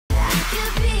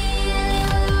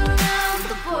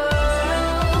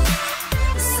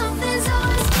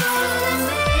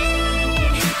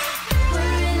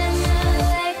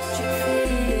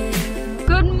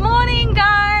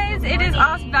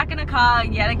car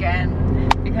yet again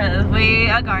because we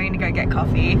are going to go get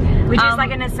coffee. Which is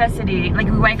like a necessity. Like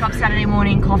we wake up Saturday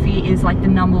morning, coffee is like the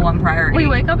 #1 priority. We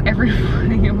wake up every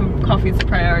morning and coffee's a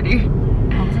priority.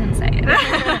 I was gonna say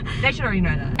it. They should already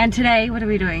know that. And today, what are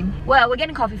we doing? Well, we're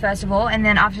getting coffee first of all, and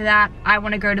then after that, I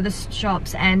want to go to the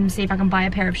shops and see if I can buy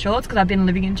a pair of shorts because I've been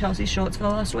living in Chelsea's shorts for the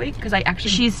last week because I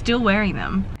actually... She's still wearing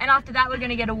them. And after that, we're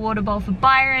gonna get a water bowl for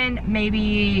Byron,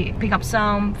 maybe pick up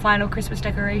some final Christmas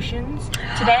decorations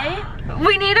today.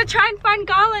 We need to try and find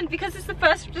garland because it's the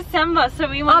 1st of December, so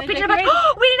we want to decorate.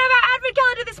 Oh, we didn't have our advent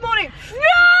calendar this morning.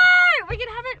 No! We can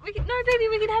have it. No, baby,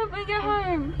 we can have it when we get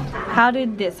home. How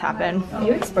did this happen? Are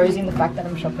you exposing the fact that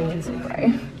I'm shopping in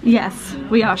Supre? Yes,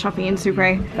 we are shopping in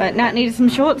Supre. But Nat needed some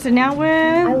shorts and now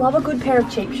we're... I love a good pair of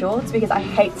cheap shorts because I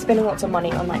hate spending lots of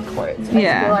money on like clothes.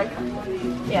 Yeah. I just feel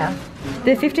like, yeah.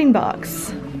 They're 15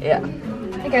 bucks. Yeah.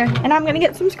 Okay. And I'm gonna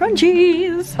get some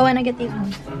scrunchies. Oh, and I get these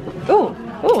ones.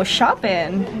 Oh,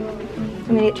 shopping. I'm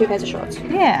gonna get 2 pairs of shorts.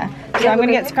 Yeah. So I'm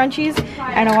gonna get scrunchies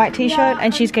and a white t-shirt,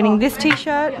 and she's getting this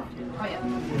t-shirt,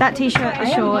 that t-shirt, the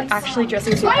shorts. Actually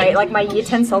dressing so great. Like my year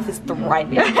 10 self is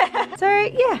thriving. So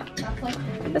yeah,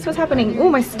 that's what's happening. Oh,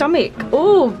 my stomach.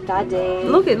 Oh, Daddy.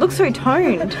 look, it looks so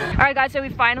toned. Alright guys, so we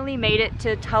finally made it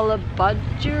to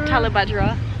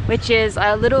Talabudra, which is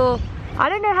a little, I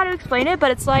don't know how to explain it,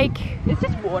 but it's like, It's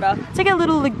just water. it's like a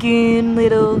little lagoon,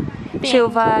 little chill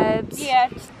vibes. Yeah,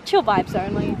 just chill vibes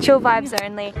only. Chill vibes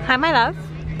only. Hi, my love.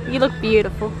 You look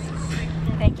beautiful.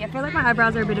 Thank you. I feel like my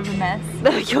eyebrows are a bit of a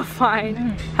mess. You're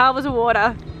fine. How was the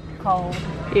water? Cold.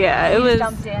 Yeah, it was.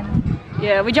 Jumped in.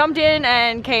 Yeah, we jumped in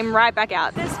and came right back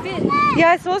out. This bit. Yeah,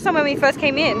 I saw some when we first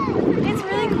came in. It's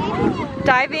really cool.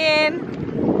 Dive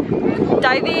in.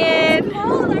 Dive in.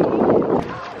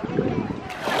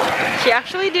 She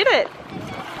actually did it.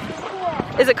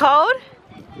 Is it cold?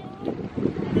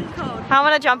 It's cold. I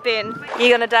want to jump in. You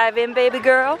gonna dive in, baby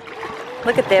girl?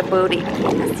 Look at their booty.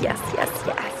 Yes, yes, yes,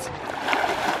 yes.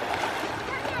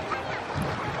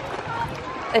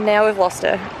 And now we've lost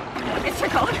her. It's so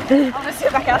cold. I'm gonna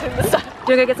sit back out in the sun. Do you want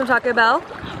to go get some Taco Bell?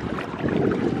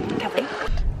 Kathy.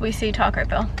 We see Taco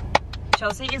Bell.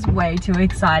 Chelsea is way too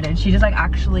excited. She just like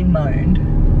actually moaned.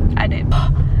 I did.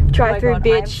 Drive through,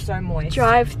 bitch. I'm so moist.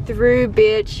 Drive through,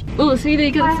 bitch. Oh, so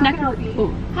you got a snack.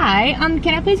 Ooh. Hi,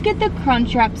 can I please get the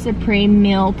Crunchwrap Supreme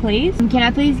meal, please? Can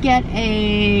I please get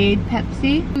a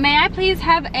Pepsi? May I please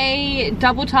have a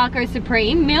double taco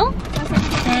Supreme meal?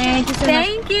 Thank you so much.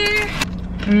 Thank you.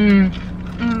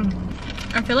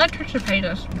 I feel like Trisha paid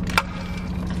us.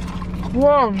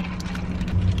 Whoa.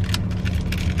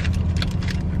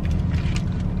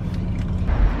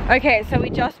 Okay, so we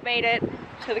just made it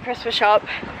to the Christmas shop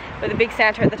with a big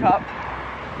Santa at the top.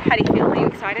 How do you feel? Are you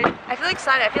excited? I feel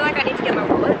excited. I feel like I need to get my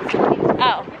wallet.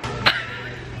 Oh.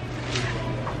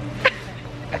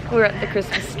 We're at the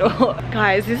Christmas store.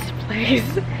 Guys, this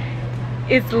place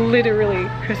is literally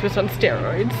Christmas on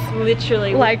steroids.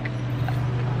 Literally. Like,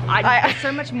 it's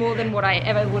so much more than what I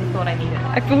ever would have thought I needed.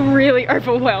 I feel really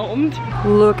overwhelmed.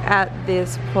 Look at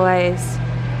this place.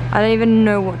 I don't even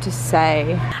know what to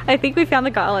say. I think we found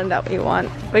the garland that we want.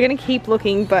 We're gonna keep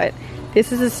looking, but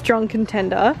this is a strong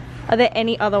contender. Are there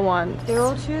any other ones? They're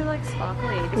all too like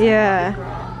sparkly.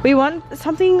 Yeah. We want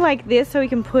something like this so we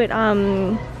can put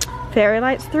fairy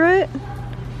lights through it.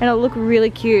 And it'll look really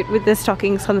cute with the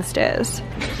stockings on the stairs.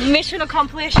 Mission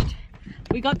accomplished.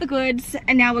 We got the goods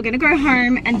and now we're gonna go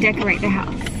home and decorate the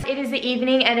house. It is the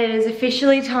evening and it is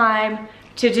officially time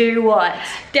to do what?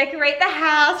 Decorate the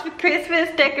house with Christmas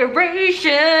decorations.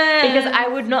 Because I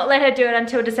would not let her do it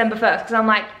until December 1st because I'm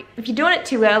like, if you're doing it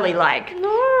too early, like.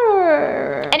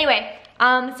 No. Anyway,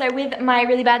 so with my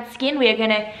really bad skin, we are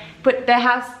gonna put the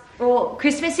house all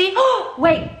Christmassy. Oh,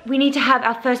 wait, we need to have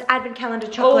our first advent calendar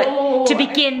chocolate to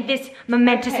begin this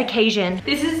momentous occasion.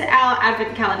 This is our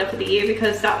advent calendar for the year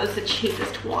because that was the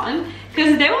cheapest one.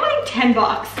 Because they were like 10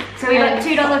 bucks. So we got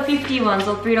 $2.50 ones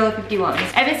or $3.50 ones.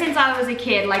 Ever since I was a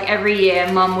kid, like every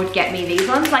year, Mum would get me these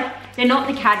ones. Like, they're not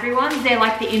the Cadbury ones, they're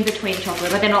like the in-between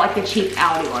chocolate, but they're not like the cheap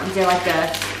Aldi ones. They're like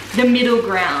the middle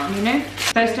ground, you know?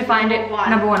 Supposed to find it,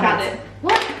 number one. Found it.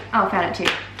 What? Oh, found it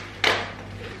too.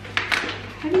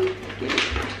 How do you get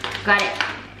it? Got it.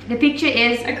 The picture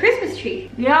is A Christmas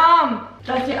tree. yum.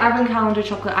 That's the advent calendar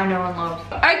chocolate I know and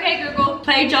love. Okay, Google,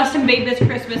 play Justin Bieber's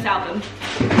Christmas album.